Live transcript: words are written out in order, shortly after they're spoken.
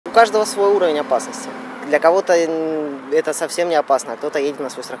У каждого свой уровень опасности. Для кого-то это совсем не опасно, а кто-то едет на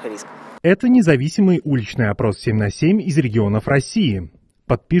свой страх и риск. Это независимый уличный опрос 7 на 7 из регионов России.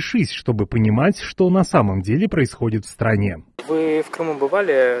 Подпишись, чтобы понимать, что на самом деле происходит в стране. Вы в Крыму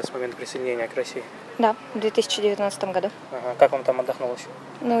бывали с момента присоединения к России? Да, в 2019 году. Ага. Как вам там отдохнулось?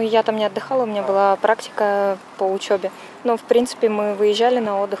 Ну, я там не отдыхала, у меня была практика по учебе. Но, в принципе, мы выезжали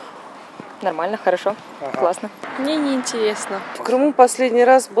на отдых. Нормально, хорошо, классно. Мне неинтересно. В Крыму последний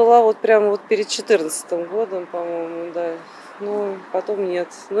раз была вот прямо вот перед 2014 годом, по-моему, да. Ну, потом нет.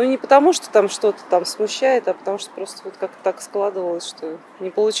 Ну, не потому, что там что-то там смущает, а потому что просто вот как-то так складывалось, что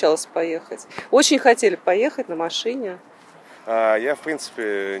не получалось поехать. Очень хотели поехать на машине. Я, в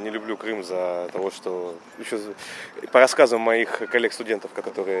принципе, не люблю Крым за того, что еще по рассказам моих коллег-студентов,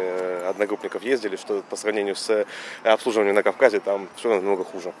 которые одногруппников ездили, что по сравнению с обслуживанием на Кавказе, там все намного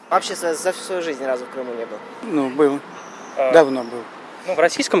хуже. Вообще за всю свою жизнь разу в Крыму не был. Ну, был. Давно был. Ну, в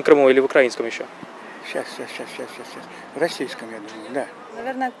российском Крыму или в украинском еще? Сейчас. В российском, я думаю, да.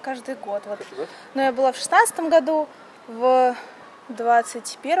 Наверное, каждый год. Вот. Но я была в 2016 году, в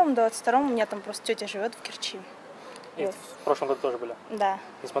 2021, 2022 у меня там просто тетя живет в Керчи. И Вот. в прошлом году тоже были? Да.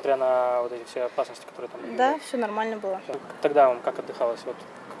 Несмотря на вот эти все опасности, которые там были? Да, все нормально было. Тогда вам как отдыхалось, вот,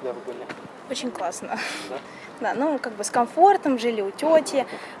 когда вы были? Очень классно. Да? Да, ну, как бы с комфортом, жили у тети,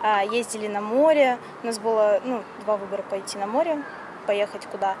 ездили на море. У нас было, два выбора: пойти на море, поехать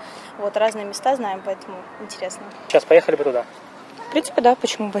куда. Вот, разные места знаем, поэтому интересно. Сейчас поехали бы туда? В принципе, да,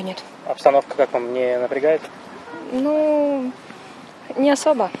 почему бы и нет. Обстановка как вам, не напрягает? Ну, не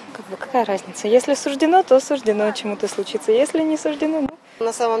особо. Как бы какая разница? Если суждено, то суждено чему-то случиться. Если не суждено,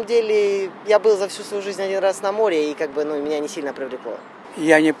 На самом деле, я был за всю свою жизнь один раз на море, и меня не сильно привлекло.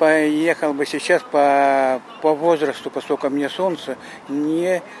 Я не поехал бы сейчас по возрасту, поскольку мне солнце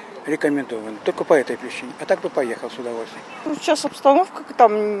не рекомендовано. Только по этой причине. А так бы поехал с удовольствием. Ну, сейчас обстановка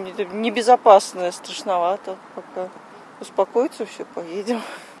там небезопасная, страшновато. Пока успокоится, все, поедем.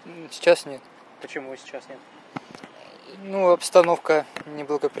 Сейчас нет. Почему сейчас нет? Ну, обстановка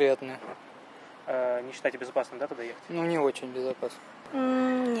неблагоприятная. Не считаете безопасным, да, туда ехать? Ну, не очень безопасно.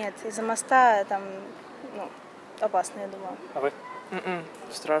 Нет, из-за моста там, опасно, я думаю. А вы?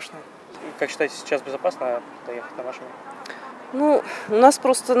 Страшно. Как считаете, сейчас безопасно доехать на машине? Ну, у нас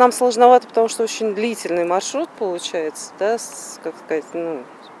просто нам сложновато, потому что очень длительный маршрут получается, да,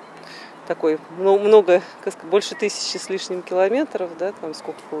 такой много, больше 1000 с лишним километров, да, там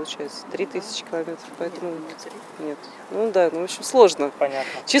сколько получается, 3000 километров, поэтому нет. В общем, сложно. Понятно.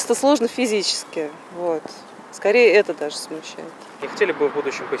 Чисто сложно физически, вот. Скорее это даже смущает. Не хотели бы в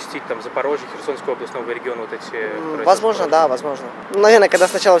будущем посетить там Запорожье, Херсонскую область, новый регион, вот эти? Возможно, да, возможно. Наверное, когда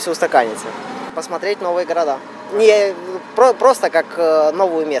сначала все устаканится. Посмотреть новые города. Не просто как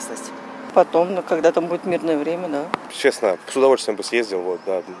новую местность. Потом, когда там будет мирное время, да. Честно, с удовольствием бы съездил,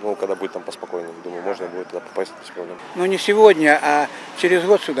 когда будет там поспокойнее. Думаю, можно будет туда попасть без проблем. Ну, не сегодня, а через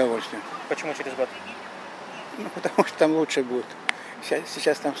год с удовольствием. Почему через год? Ну, потому что там лучше будет.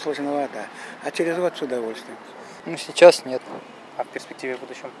 Сейчас там сложновато, а через год с удовольствием. Ну, сейчас нет. А в перспективе в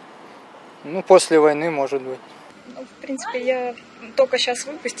будущем? Ну, после войны, может быть. В принципе, я только сейчас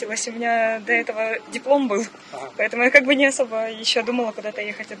выпустилась, у меня до этого диплом был, поэтому я не особо еще думала куда-то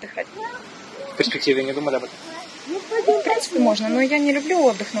ехать отдыхать. В перспективе не думали об этом? В принципе, можно, но я не люблю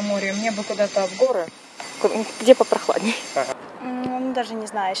отдых на море, мне бы куда-то в горы, где попрохладней. Даже не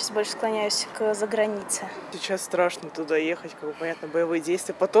знаю, я сейчас больше склоняюсь к загранице. Сейчас страшно туда ехать, понятно, боевые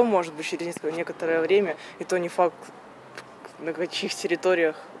действия. Потом, может быть, через некоторое время, и то не факт, на каких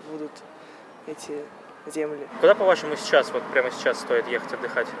территориях будут эти земли. Куда, по-вашему, сейчас, вот прямо сейчас стоит ехать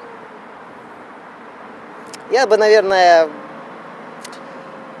отдыхать? Я бы, наверное,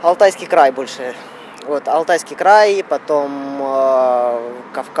 Алтайский край больше. Вот, Алтайский край, потом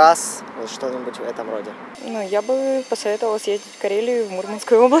Кавказ, вот что-нибудь в этом роде. Я бы посоветовала съездить в Карелию, в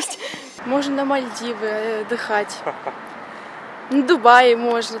Мурманскую область. Можно на Мальдивы отдыхать. На Дубае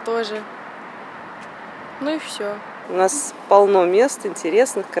можно тоже. Ну и все. У нас полно мест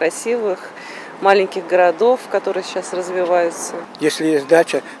интересных, красивых, маленьких городов, которые сейчас развиваются. Если есть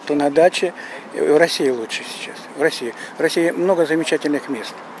дача, то на даче в России лучше сейчас. В России много замечательных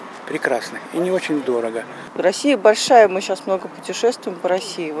мест. Прекрасно и не очень дорого. Россия большая, мы сейчас много путешествуем по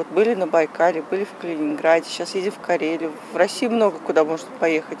России. Вот были на Байкале, были в Калининграде, сейчас едем в Карелию. В России много куда можно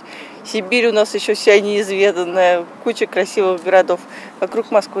поехать. Сибирь у нас еще вся неизведанная, куча красивых городов.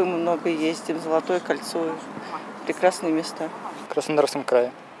 Вокруг Москвы мы много ездим, Золотое кольцо, прекрасные места. В Краснодарском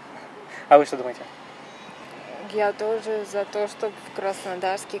крае. А вы что думаете? Я тоже за то, чтобы в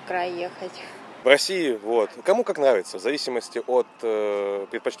Краснодарский край ехать. В России, кому как нравится, в зависимости от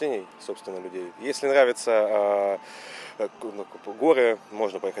предпочтений, собственно, людей. Если нравится горы,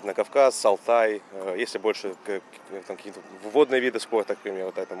 можно поехать на Кавказ, Алтай. Если больше какие-то водные виды спорта, к примеру,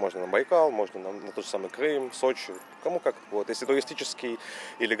 вот это можно на Байкал, можно на тот же самый Крым, Сочи, кому как. Вот. Если туристический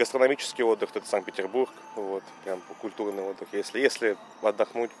или гастрономический отдых, то это Санкт-Петербург, вот, прям культурный отдых. Если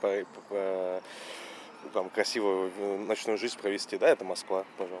отдохнуть, там, красивую ночную жизнь провести, да, это Москва,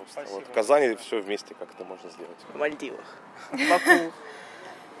 пожалуйста. Вот. В Казани все вместе как-то можно сделать. В Мальдивах, в Баку.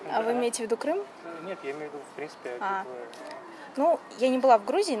 А вы имеете в виду Крым? Нет, я имею в виду, в принципе, Ну, я не была в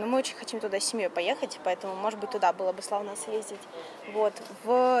Грузии, но мы очень хотим туда с семьей поехать, поэтому, может быть, туда было бы славно съездить. Вот.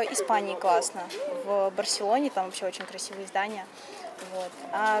 В Испании классно, в Барселоне там вообще очень красивые здания. Вот.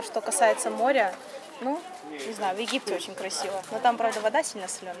 А что касается моря, ну, не знаю, в Египте очень красиво. Но там, правда, вода сильно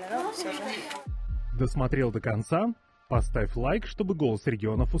соленая, но все же. Досмотрел до конца? Поставь лайк, чтобы голос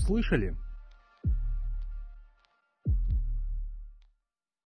регионов услышали.